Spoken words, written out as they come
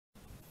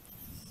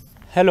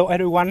Hello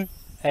everyone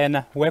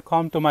and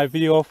welcome to my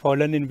video for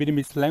learning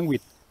Vietnamese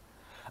language.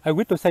 I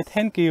wish to say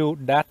thank you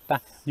that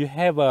you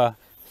have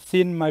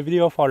seen my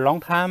video for a long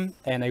time,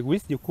 and I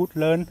wish you could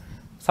learn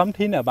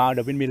something about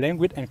the Vietnamese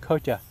language and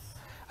culture.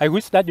 I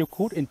wish that you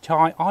could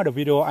enjoy all the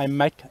video I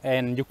make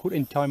and you could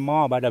enjoy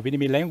more about the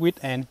Vietnamese language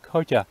and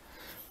culture.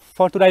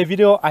 For today's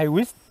video, I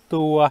wish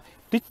to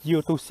teach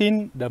you to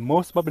sing the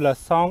most popular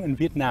song in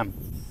Vietnam.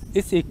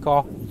 It's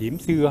called Diễm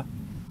xưa.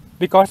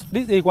 Because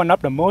this is one of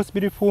the most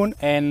beautiful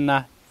and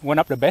one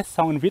of the best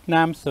songs in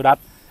Vietnam, so that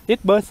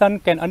each person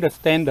can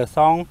understand the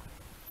song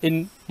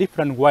in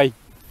different way.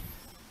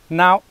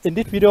 Now in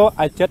this video,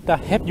 I just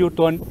help you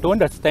to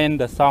understand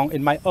the song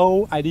in my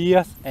own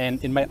ideas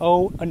and in my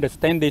own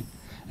understanding.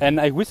 And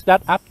I wish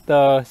that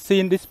after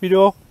seeing this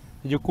video,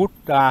 you could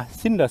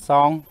sing the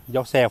song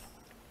yourself.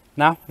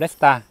 Now let's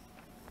start.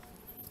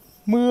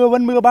 Mưa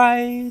vẫn mưa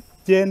bay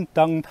trên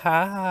tầng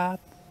tháp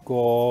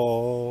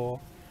cổ.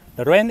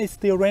 The rain is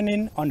still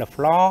raining on the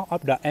floor of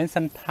the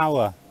ancient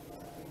tower.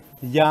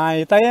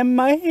 Dài tay em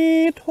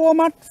mấy thua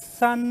mắt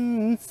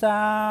xanh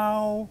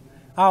xao.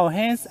 Our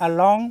hands are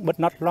long but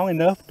not long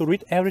enough to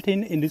read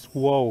everything in this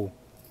world.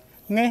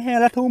 Nghe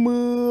lá thu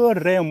mưa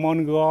reo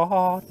mòn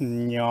gót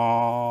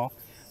nhỏ.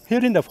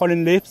 Hearing the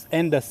falling leaves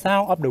and the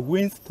sound of the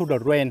winds through the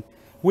rain,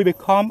 we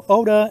become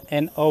older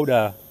and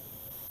older.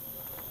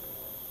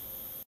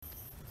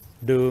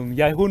 Đường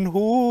dài hun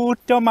hút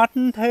cho mắt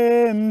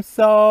thêm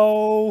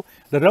sâu.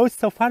 The road is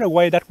so far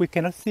away that we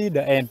cannot see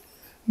the end.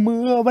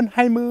 Mưa vẫn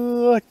hay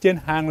mưa trên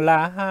hàng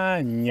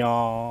lá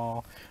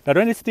nhỏ. The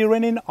rain is still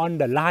raining on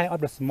the line of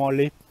the small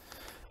leaf.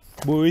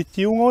 Buổi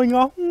chiều ngồi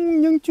ngóng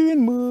những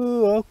chuyến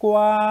mưa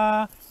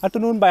qua.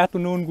 Afternoon by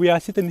afternoon we are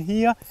sitting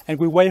here and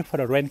we wait for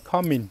the rain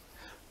coming.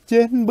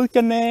 Trên bước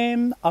chân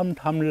em âm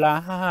thầm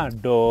lá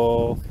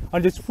đổ.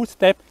 On this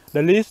footstep,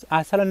 the leaves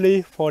are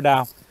suddenly fall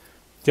down.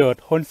 Chợt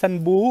hồn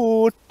xanh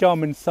bút cho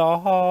mình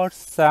xót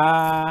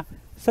xa.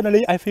 Suddenly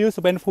I feel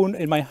so painful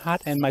in my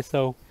heart and my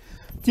soul.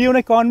 Chiều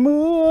nay còn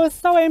mưa,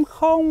 sao em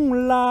không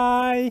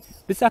lại?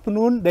 This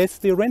afternoon there's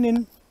still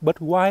raining, but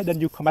why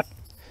don't you come back?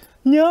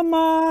 Nhớ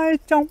mãi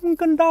trong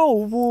cơn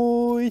đau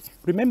vui.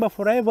 Remember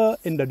forever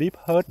in the deep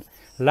hurt.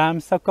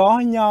 Làm sao có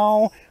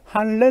nhau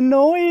hằn lên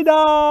nỗi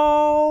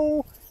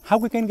đau. How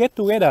we can get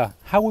together?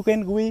 How we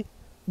can we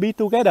be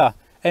together?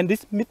 And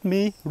this made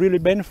me really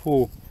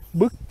painful.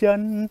 Bước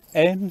chân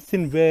em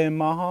xin về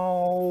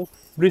mau.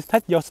 Please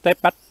take your step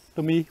back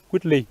to me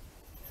quickly.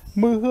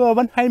 Mưa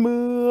vẫn hay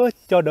mưa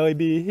cho đời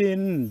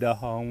biển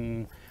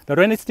động. The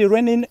rain is still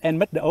raining and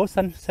make the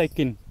ocean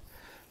shaking.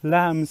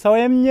 Làm sao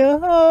em nhớ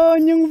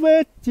những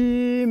vết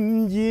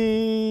chim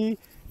gì?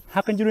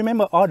 How can you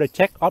remember all the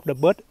check of the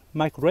bird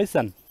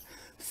migration?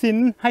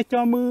 Xin hãy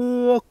cho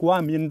mưa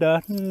qua miền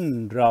đất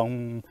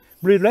rộng.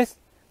 Please let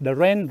the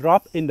rain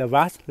drop in the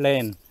vast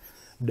land.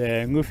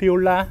 Để người phiêu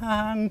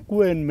lãng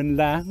quên mình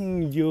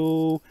lãng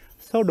du.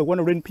 So the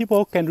wandering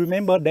people can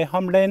remember their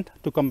homeland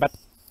to come back.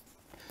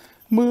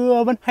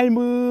 Mưa vẫn hay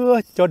mưa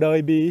cho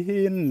đời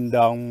biển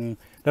động.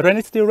 The rain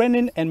is still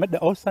raining and make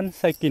the ocean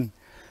shaking.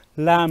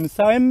 Làm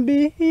sao em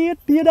biết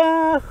bia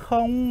đá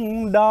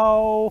không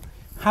đau?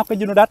 How can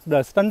you know that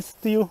the sun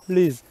still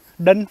leaves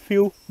don't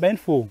feel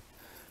painful?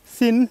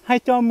 Xin hãy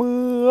cho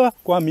mưa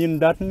qua miền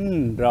đất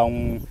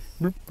rộng.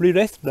 Please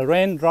let the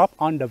rain drop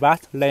on the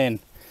vast land.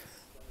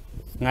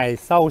 Ngày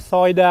sau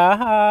soi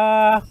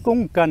đá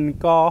cũng cần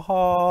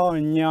có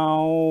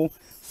nhau.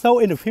 So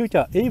in the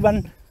future,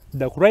 even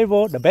the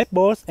gravel, the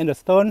pebbles and the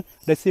stone,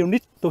 they still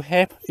need to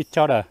help each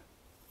other.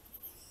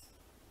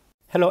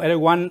 Hello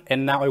everyone,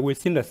 and now I will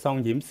sing the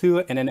song Diễm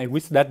xưa, and then I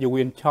wish that you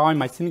will enjoy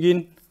my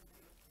singing.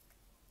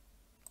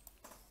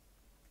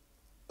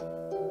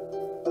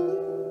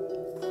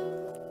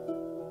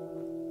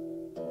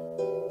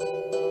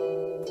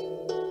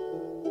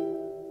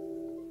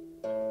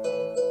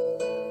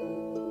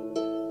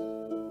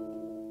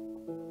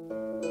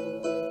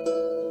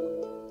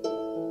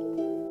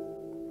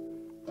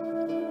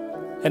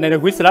 And then I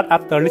wish that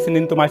after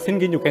listening to my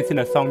singing, you can sing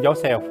a song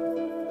yourself.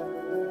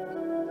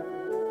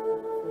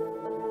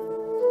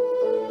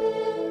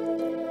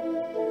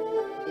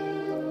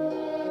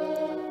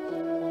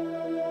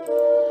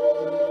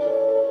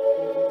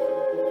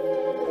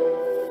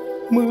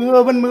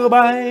 Mưa vẫn mưa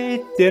bay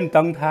trên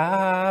tầng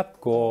tháp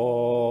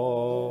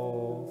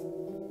cổ.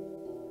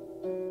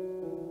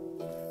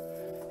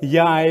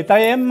 Dài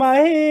tay em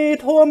mấy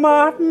thua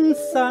mắt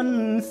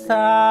xanh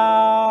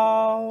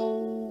xao.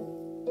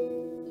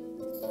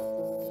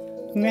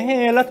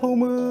 Nghe lá thu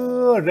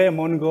mưa reo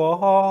mòn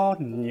gót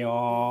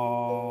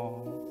nhỏ.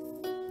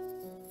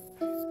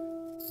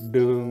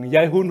 Đường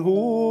dài hun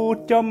hút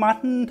cho mắt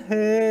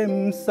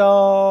thêm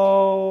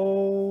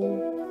sâu.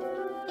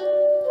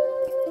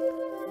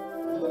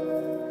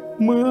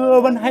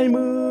 Mưa vẫn hay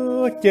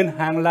mưa trên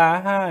hàng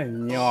lá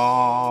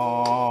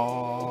nhỏ.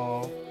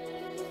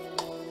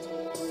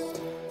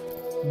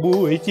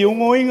 Buổi chiều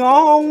ngồi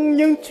ngóng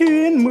những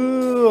chuyến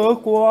mưa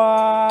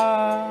qua.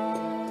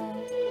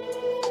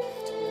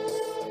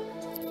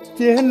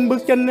 Trên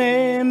bước chân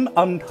em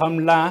âm thầm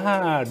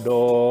lá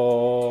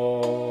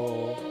đổ.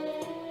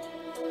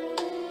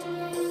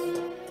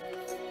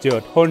 chợt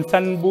hôn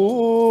xanh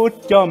bút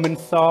cho mình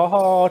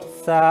xót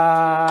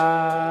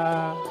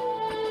xa.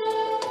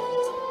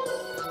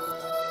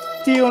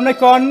 Chiều nay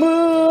còn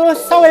mưa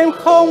sao em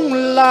không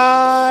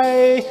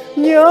lại,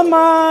 nhớ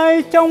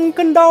mai trong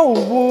cơn đau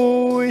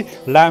vui,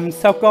 làm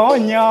sao có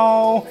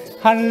nhau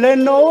hành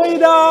lên nỗi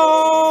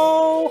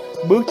đau,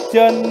 bước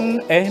chân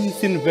em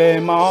xin về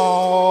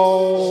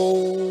mau.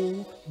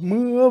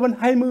 Mưa vẫn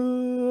hay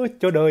mưa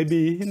cho đời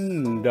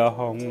biến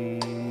động,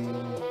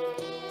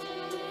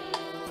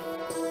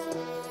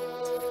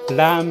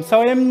 làm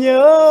sao em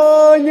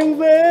nhớ những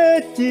vết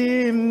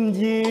chim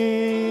gì.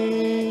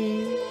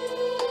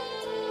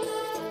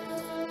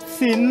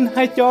 Xin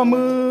hãy cho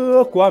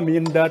mưa qua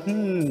miền đất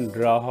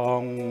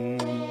rộng,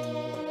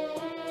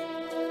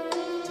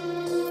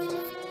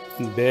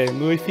 để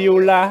người phiêu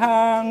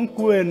lãng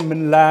quên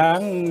mình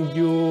lãng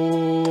du.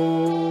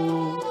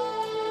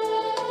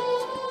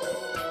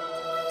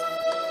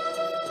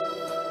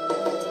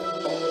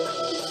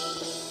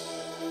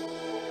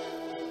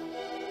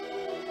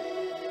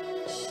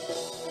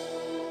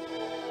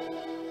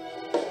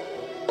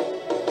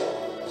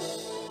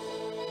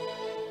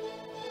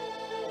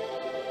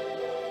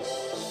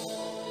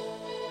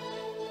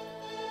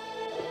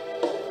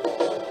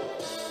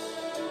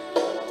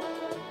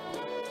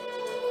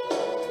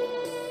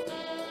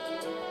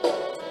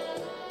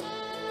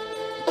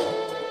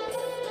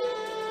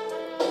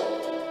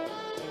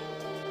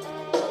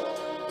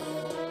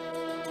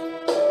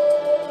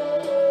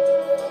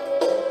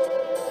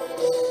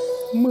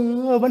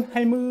 Mưa vẫn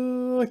hay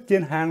mưa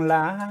trên hàng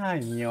lá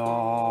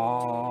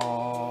nhỏ,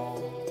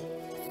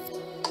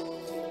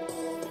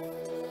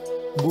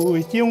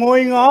 buổi chiều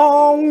ngồi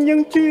ngóng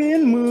những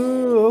chuyến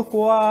mưa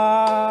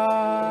qua.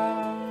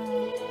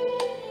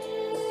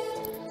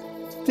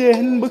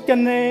 Trên bước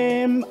chân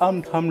em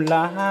âm thầm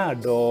lá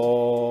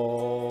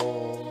đổ,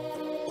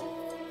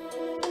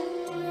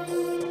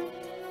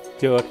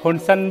 chợt hôn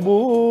xanh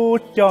bút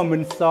cho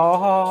mình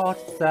xót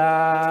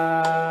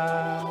xa.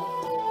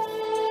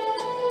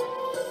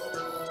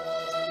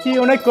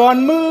 Chiều nay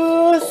còn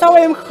mưa sao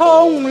em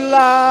không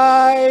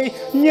lại,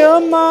 nhớ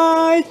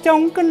mai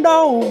trong cơn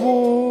đau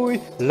vui,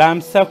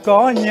 làm sao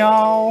có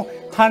nhau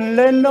hành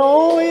lên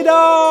nỗi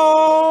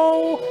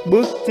đau,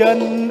 bước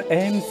chân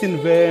em xin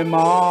về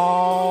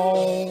mau.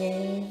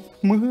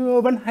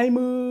 Mưa vẫn hay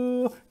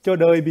mưa cho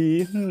đời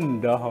biến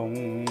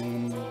động,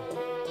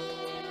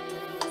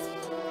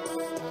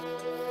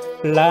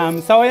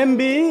 làm sao em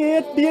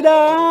biết bia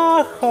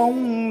đá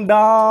không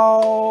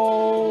đau.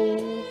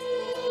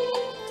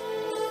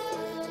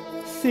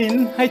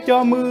 Xin hãy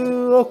cho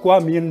mưa qua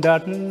miền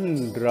đất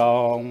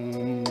rộng,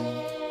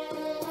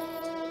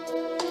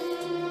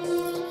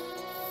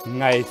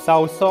 ngày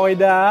sau soi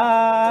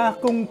đá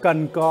cũng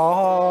cần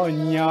có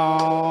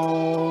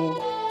nhau.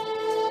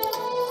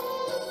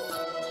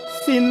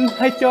 Xin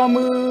hãy cho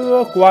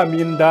mưa qua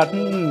miền đất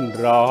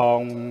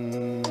rộng,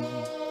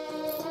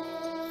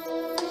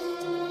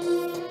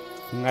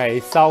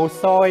 ngày sau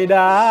soi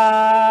đá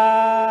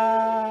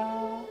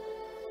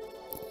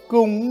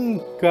cũng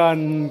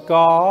cần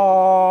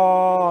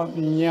có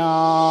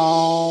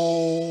nhau.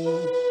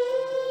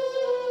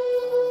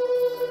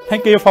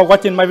 Thank you for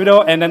watching my video,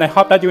 and then I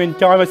hope that you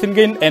enjoy my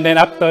singing, and then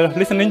after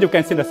listening you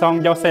can sing the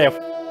song yourself.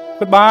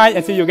 Goodbye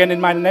and see you again in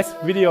my next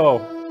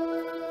video.